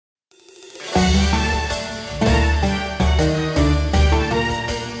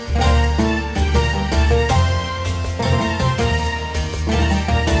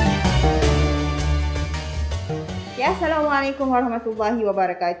Assalamualaikum warahmatullahi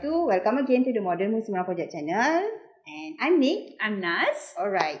wabarakatuh. Welcome again to the Modern Muslimah Project channel. And I'm Nick. I'm Naz.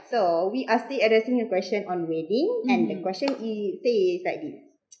 Alright, so we are still addressing a question on wedding. And the question says like this.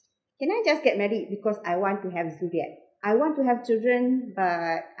 Can I just get married because I want to have zuriat? I want to have children,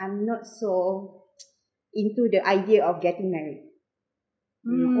 but I'm not so into the idea of getting married.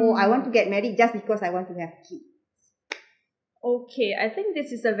 Or I want to get married just because I want to have kids. Okay, I think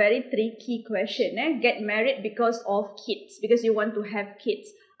this is a very tricky question. Get married because of kids, because you want to have kids.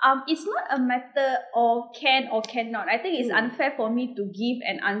 It's not a matter of can or cannot. I think it's unfair for me to give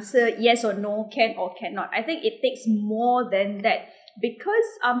an answer yes or no, can or cannot. I think it takes more than that. Because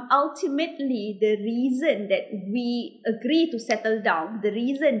ultimately, the reason that we agree to settle down, the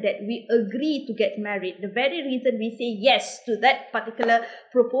reason that we agree to get married, the very reason we say yes to that particular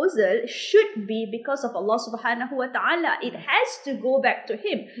proposal should be because of Allah subhanahu wa ta'ala. It has to go back to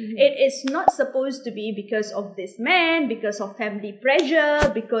Him. It is not supposed to be because of this man, because of family pressure,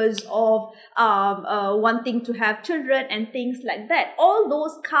 because of wanting to have children and things like that. All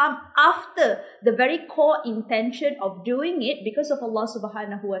those come after the very core intention of doing it because of Allah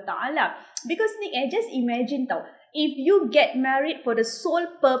subhanahu wa ta'ala. Because Nick, just imagine tau, if you get married for the sole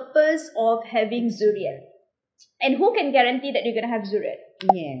purpose of having zuriat, and who can guarantee that you're going to have zuriat?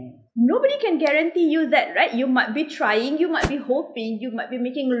 Yeah. Nobody can guarantee you that, right? You might be trying, you might be hoping, you might be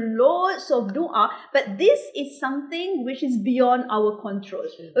making loads of dua, but this is something which is beyond our control.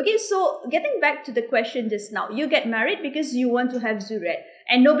 Okay, so getting back to the question just now, you get married because you want to have zuriat,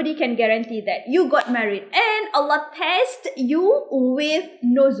 and nobody can guarantee that. You got married and Allah tests you with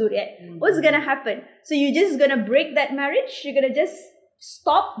no zuriat. What's gonna happen? So you're just gonna break that marriage? You're gonna just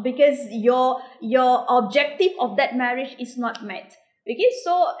stop because your objective of that marriage is not met. Okay,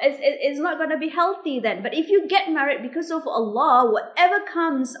 so it's not going to be healthy then. But if you get married because of Allah, whatever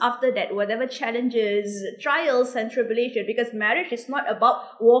comes after that, whatever challenges, trials and tribulation, because marriage is not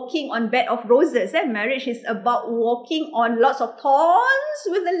about walking on bed of roses. Marriage is about walking on lots of thorns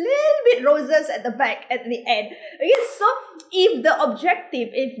with a little bit roses at the back, at the end. Okay, so if the objective,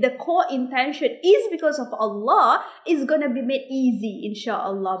 if the core intention is because of Allah, it's going to be made easy,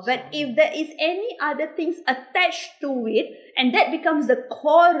 inshallah. But if there is any other things attached to it, and that becomes the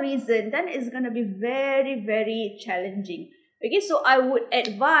core reason, then it's going to be very, very challenging. Okay, so I would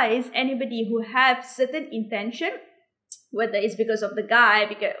advise anybody who have certain intention, whether it's because of the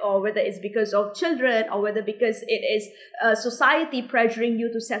guy, or whether it's because of children, or whether because it is society pressuring you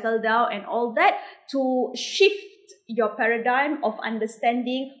to settle down and all that, to shift your paradigm of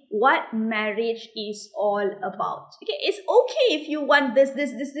understanding what marriage is all about. Okay, it's okay if you want this,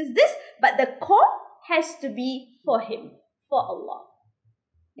 but the core has to be for Him, for Allah.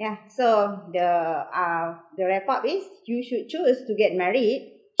 Yeah, so the wrap up is you should choose to get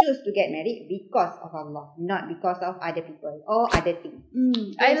married because of Allah, not because of other people or other things.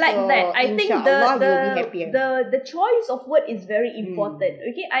 I like that. I think the choice of word is very important.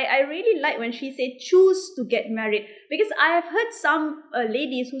 Okay, I really like when she said choose to get married, because I have heard some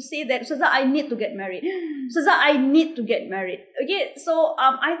ladies who say that, Ustazah, I need to get married. Ustazah, I need to get married. Okay, so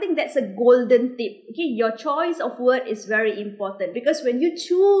I think that's a golden tip. Okay, your choice of word is very important, because when you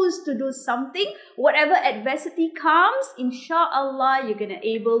choose to do something, whatever adversity comes, inshallah, you're gonna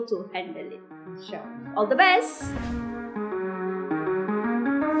able to handle it. Inshallah. All the best.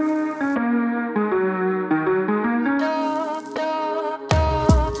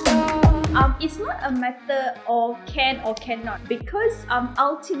 It's not a matter of can or cannot, because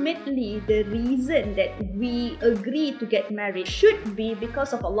ultimately the reason that we agree to get married should be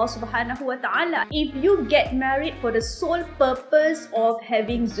because of Allah subhanahu wa ta'ala. If you get married for the sole purpose of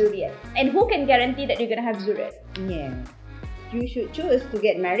having zuriat, and who can guarantee that you're gonna have zuriat? Yeah. You should choose to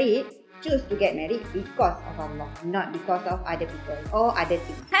get married because of Allah, not because of other people or other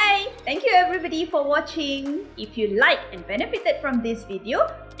things. Hi! Thank you everybody for watching. If you liked and benefited from this video,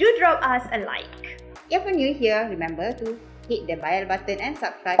 do drop us a like. If you're new here, remember to hit the bell button and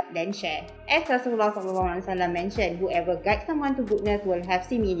subscribe, then share. As Rasulullah SAW mentioned, whoever guides someone to goodness will have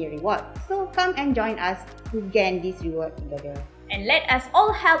similar reward. So come and join us to gain this reward together. And let us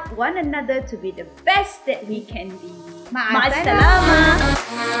all help one another to be the best that we can be. Ma'assalamah.